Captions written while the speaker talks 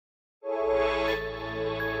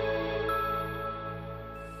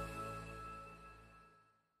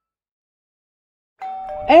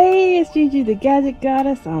Hey, it's Gigi the Gadget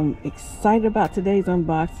Goddess. I'm excited about today's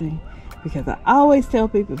unboxing because I always tell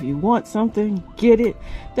people if you want something, get it.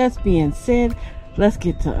 That's being said, let's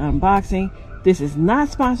get to unboxing. This is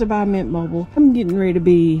not sponsored by Mint Mobile. I'm getting ready to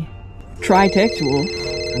be tri-textual.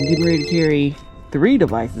 I'm getting ready to carry 3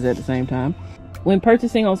 devices at the same time. When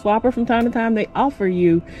purchasing on Swapper from time to time, they offer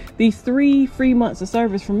you these 3 free months of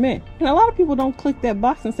service from Mint. And a lot of people don't click that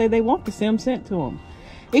box and say they want the SIM sent to them.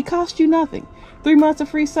 It costs you nothing. 3 months of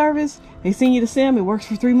free service, they send you the SIM, it works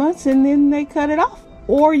for 3 months, and then they cut it off.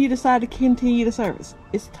 Or you decide to continue the service.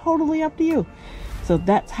 It's totally up to you. So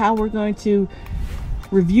that's how we're going to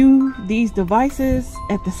review these devices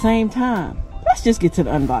at the same time. Let's just get to the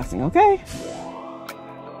unboxing, okay?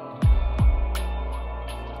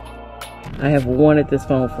 I have wanted this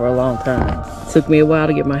phone for a long time. It took me a while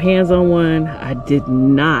to get my hands on one. I did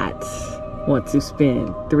not want to spend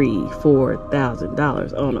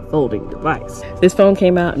 $3,000–$4,000 on a folding device. This phone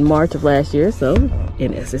came out in March of last year, so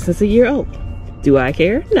in essence it's a year old. Do I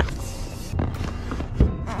care? No.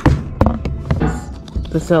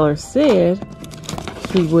 The seller said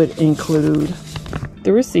he would include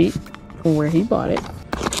the receipt from where he bought it,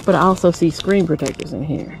 but I also see screen protectors in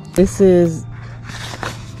here. This is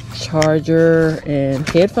charger and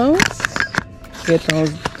headphones.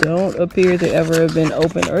 Headphones don't appear to ever have been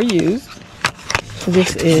opened or used.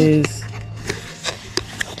 This is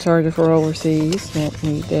charger for overseas. Don't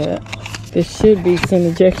need that. There should be some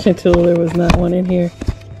ejection tool. There was not one in here.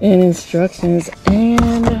 And instructions.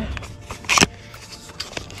 And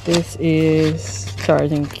this is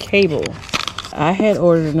charging cable. I had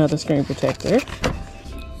ordered another screen protector.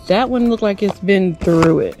 That one looked like it's been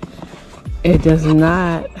through it. It does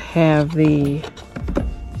not have the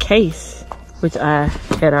case, which I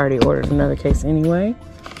had already ordered another case anyway.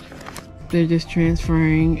 They're just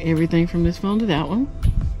transferring everything from this phone to that one.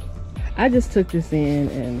 I just took this in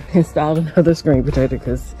and installed another screen protector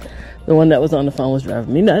because the one that was on the phone was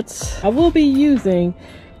driving me nuts. I will be using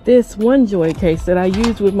this ONEJOY case that I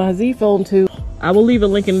used with my Z Fold 2. I will leave a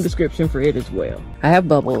link in the description for it as well. I have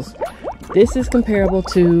bubbles. This is comparable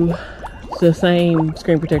to the same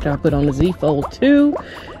screen protector I put on the Z Fold 2.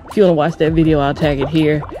 If you want to watch that video, I'll tag it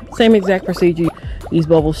here. Same exact procedure. These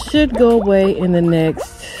bubbles should go away in the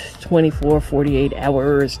next 24–48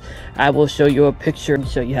 hours. I will show you a picture and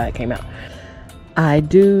show you how it came out. I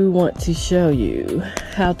do want to show you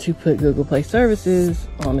how to put Google Play services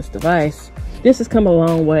on this device. This has come a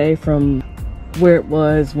long way from where it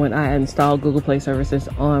was when I installed Google Play services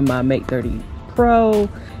on my Mate 30 Pro.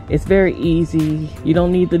 It's very easy. You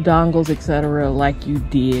don't need the dongles, etc., like you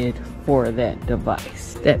did for that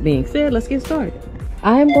device. That being said, let's get started.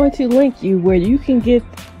 I am going to link you where you can get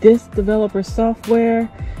this developer software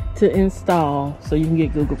to install so you can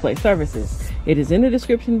get Google Play services. It is in the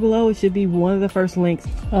description below. It should be one of the first links.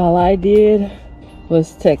 All I did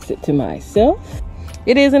was text it to myself.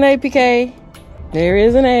 It is an APK. There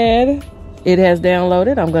is an ad. It has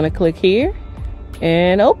downloaded. I'm going to click here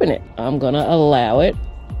and open it. I'm going to allow it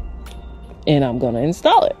and I'm going to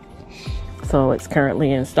install it. So it's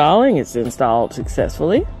currently installing. It's installed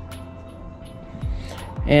successfully.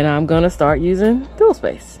 And I'm going to start using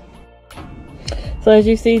DualSpace. So as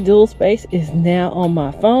you see, DualSpace is now on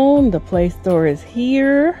my phone. The Play Store is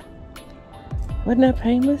here. Wasn't that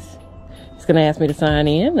painless? It's going to ask me to sign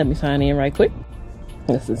in. Let me sign in right quick.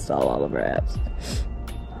 Let's install all of our apps.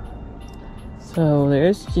 So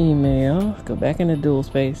there's Gmail. Go back into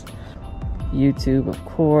DualSpace. YouTube, of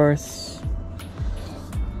course.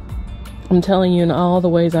 I'm telling you in all the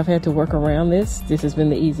ways I've had to work around this. This has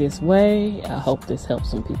been the easiest way. I hope this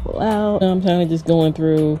helps some people out. I'm kind of just going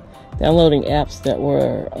through downloading apps that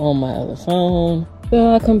were on my other phone.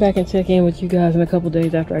 So I'll come back and check in with you guys in a couple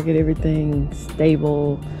days after I get everything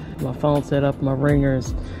stable. My phone set up, my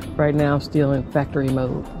ringers. Right now I'm still in factory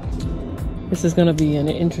mode. This is gonna be an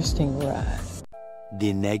interesting ride.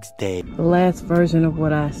 The next day. The last version of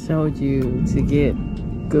what I showed you to get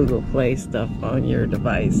Google Play stuff on your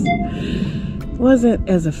device wasn't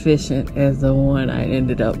as efficient as the one I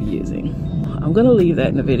ended up using. I'm gonna leave that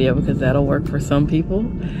in the video because that'll work for some people.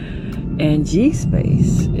 And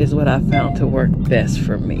G-Space is what I found to work best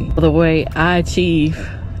for me. The way I achieve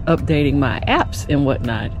updating my apps and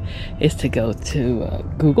whatnot is to go to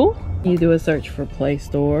Google. You do a search for Play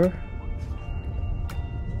Store.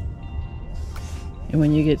 And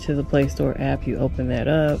when you get to the Play Store app, you open that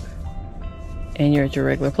up and you're at your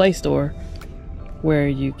regular Play Store where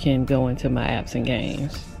you can go into my apps and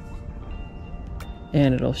games.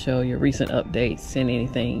 And it'll show your recent updates and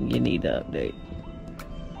anything you need to update.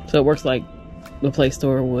 So it works like the Play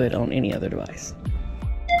Store would on any other device.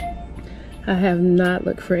 I have not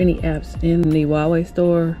looked for any apps in the Huawei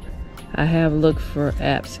store. I have looked for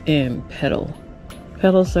apps in Pedal.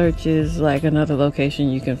 Pedal search is like another location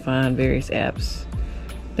you can find various apps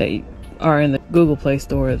that are in the Google Play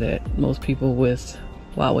Store that most people with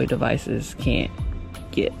Huawei devices can't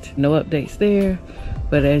get. No updates there,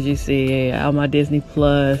 but as you see, all my Disney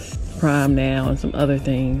Plus, Prime Now, and some other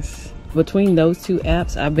things. Between those two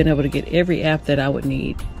apps, I've been able to get every app that I would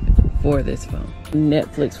need for this phone.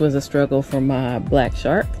 Netflix was a struggle for my Black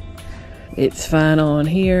Shark. It's fine on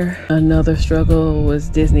here. Another struggle was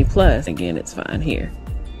Disney Plus. Again, it's fine here.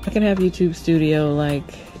 I can have YouTube Studio like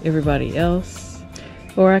everybody else,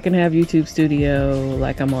 or I can have YouTube Studio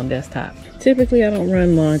like I'm on desktop. Typically, I don't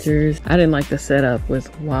run launchers. I didn't like the setup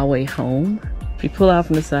with Huawei Home. If you pull out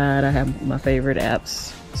from the side, I have my favorite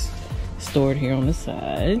apps stored here on the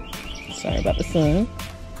side. Sorry about the sun.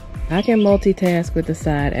 I can multitask with the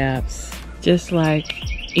side apps just like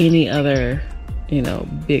any other, you know,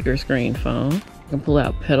 bigger screen phone. I can pull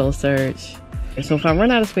out pedal search. So if I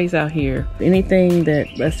run out of space out here, anything that,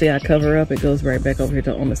 let's say I cover up, it goes right back over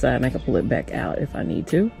here on the side, and I can pull it back out if I need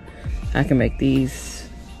to. I can make these,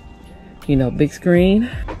 you know, big screen,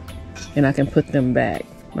 and I can put them back.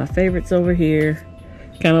 My favorites over here,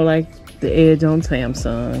 kind of like the Edge on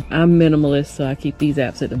Samsung. I'm minimalist, so I keep these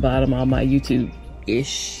apps at the bottom. All my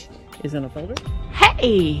YouTube-ish is in a folder.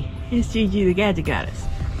 Hey, it's Gigi the Gadget Goddess.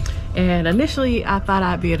 And initially, I thought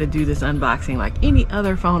I'd be able to do this unboxing like any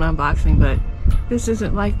other phone unboxing, but this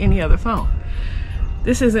isn't like any other phone.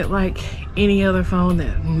 This isn't like any other phone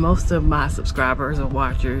that most of my subscribers or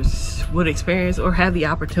watchers would experience or have the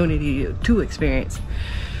opportunity to experience.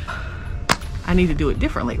 I need to do it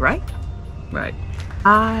differently, right? Right.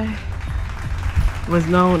 I was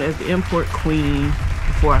known as the import queen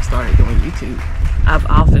before I started doing YouTube. I've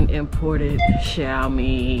often imported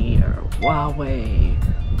Xiaomi or Huawei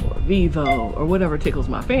or Vivo or whatever tickles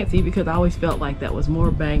my fancy, because I always felt like that was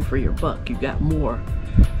more bang for your buck. You got more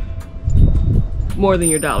than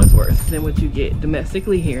your dollar's worth than what you get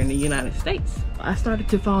domestically here in the United States. I started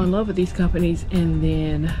to fall in love with these companies, and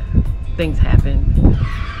then things happened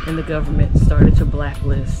and the government started to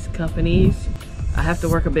blacklist companies. I have to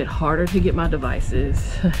work a bit harder to get my devices,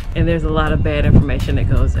 and there's a lot of bad information that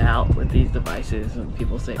goes out with these devices, and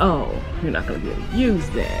people say, oh, you're not going to be able to use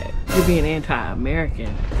that. You're being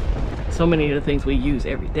anti-American. So many of the things we use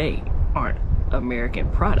every day aren't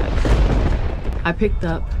American products. I picked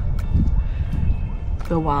up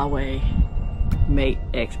the Huawei Mate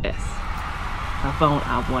Xs, a phone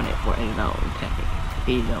I wanted for a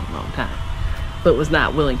long time, but was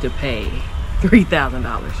not willing to pay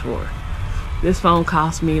 $3,000 for. This phone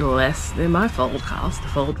cost me less than my Fold cost. The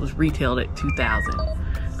Fold was retailed at $2,000.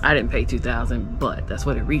 I didn't pay $2,000, but that's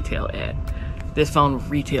what it retailed at. This phone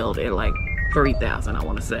retailed at like $3,000, I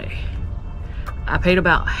want to say. I paid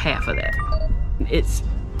about half of that. Its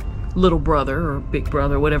little brother or big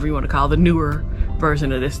brother, whatever you want to call the newer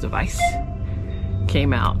version of this device,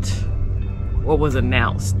 came out or was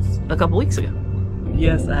announced a couple weeks ago.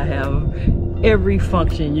 Yes, I have every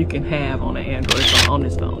function you can have on an Android phone on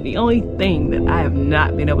this phone. The only thing that I have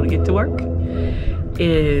not been able to get to work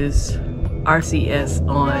is RCS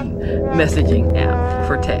on messaging app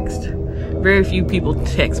for text. Very few people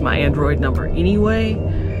text my Android number anyway.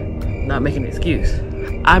 Not making an excuse.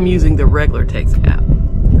 I'm using the regular text app.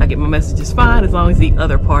 I get my messages fine as long as the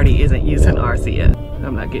other party isn't using RCS.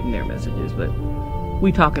 I'm not getting their messages, but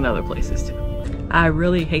we talk in other places too. I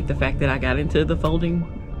really hate the fact that I got into the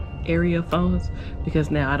folding area of phones,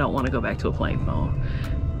 because now I don't want to go back to a plain phone.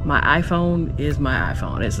 My iPhone is my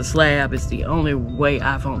iPhone. It's a slab. It's the only way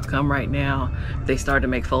iPhones come right now. If they start to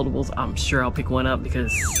make foldables, I'm sure I'll pick one up,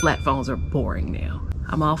 because flat phones are boring now.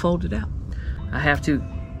 I'm all folded out. I have 2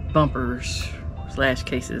 bumpers /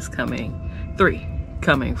 cases coming, 3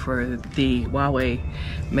 coming for the Huawei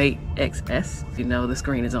Mate Xs. You know, the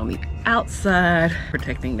screen is on the outside.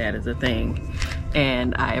 Protecting that is a thing.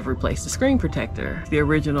 And I have replaced the screen protector. The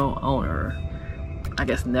original owner, I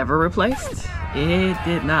guess, never replaced. It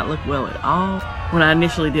did not look well at all. When I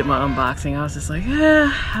initially did my unboxing, I was just like,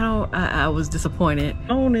 I was disappointed.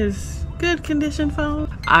 Phone is good condition phone.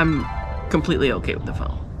 I'm completely okay with the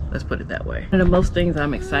phone. Let's put it that way. One of the most things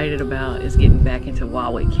I'm excited about is getting back into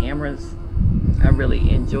Huawei cameras. I really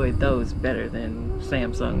enjoyed those better than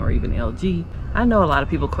Samsung or even LG. I know a lot of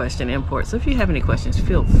people question imports, so if you have any questions,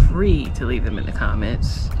 feel free to leave them in the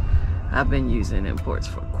comments. I've been using imports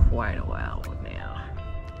for quite a while now.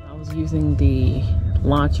 I was using the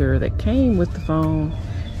launcher that came with the phone.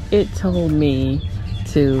 It told me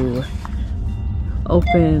to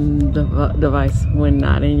open the device when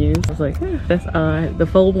not in use. I was like, that's odd. The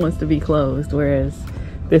fold wants to be closed, whereas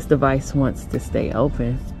this device wants to stay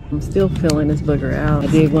open. I'm still filling this booger out. I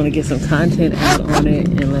did want to get some content out on it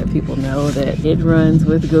and let people know that it runs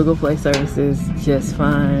with Google Play services just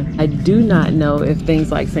fine. I do not know if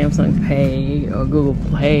things like Samsung Pay or Google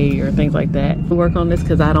Play or things like that work on this,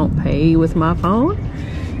 because I don't pay with my phone.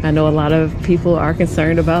 I know a lot of people are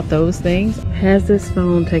concerned about those things. Has this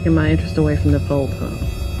phone taken my interest away from the Fold phone?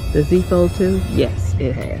 The Z Fold 2? Yes,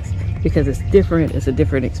 it has. Because it's different, it's a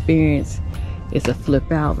different experience. It's a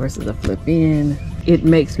flip out versus a flip in. It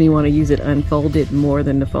makes me want to use it unfolded more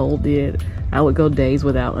than the Fold did. I would go days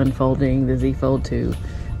without unfolding the Z Fold 2,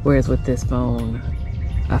 whereas with this phone,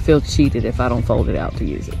 I feel cheated if I don't fold it out to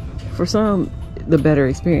use it. For some, the better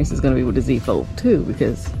experience is going to be with the Z Fold 2,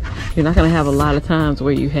 because you're not going to have a lot of times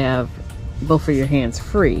where you have both of your hands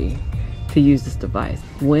free to use this device.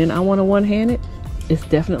 When I want to one-hand it, it's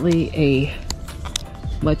definitely a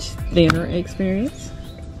much thinner experience.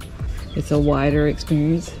 It's a wider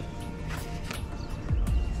experience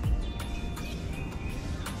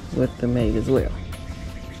with the Mate as well.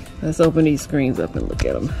 Let's open these screens up and look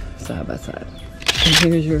at them side by side. And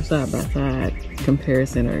here's your side by side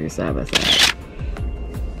comparison, or your side by side.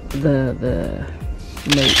 The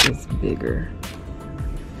Mate is bigger.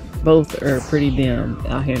 Both are pretty dim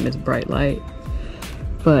out here in this bright light,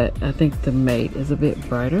 but I think the Mate is a bit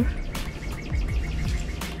brighter.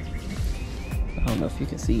 I don't know if you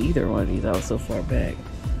can see either one of these. I was so far back.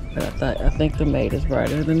 But I think the Mate is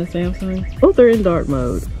brighter than the Samsung. Both are in dark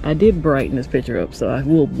mode. I did brighten this picture up, so I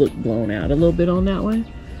will look blown out a little bit on that one.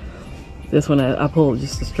 This one, I pulled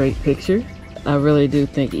just a straight picture. I really do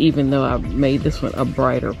think, even though I made this one a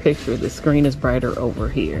brighter picture, the screen is brighter over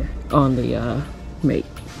here on the Mate.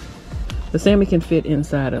 The Sammy can fit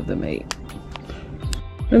inside of the Mate.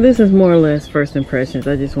 And this is more or less first impressions.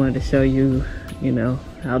 I just wanted to show you, you know,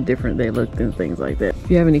 how different they looked and things like that.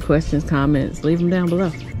 If you have any questions, comments, leave them down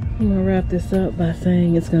below. I'm gonna wrap this up by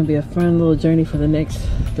saying it's gonna be a fun little journey for the next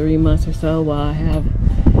 3 months or so while I have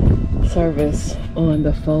service on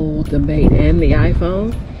the Fold, the Mate, and the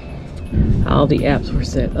iPhone. All the apps were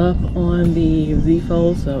set up on the Z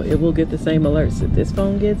Fold, so it will get the same alerts that this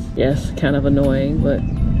phone gets. Yes, kind of annoying, but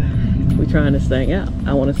we're trying this thing out.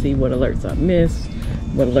 I want to see what alerts I miss,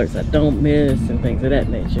 what alerts I don't miss, and things of that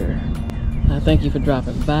nature. I thank you for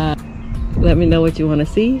dropping by. Let me know what you want to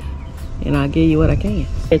see, and I'll give you what I can.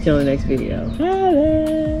 Catch you on the next video.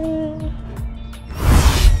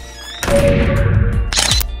 Bye.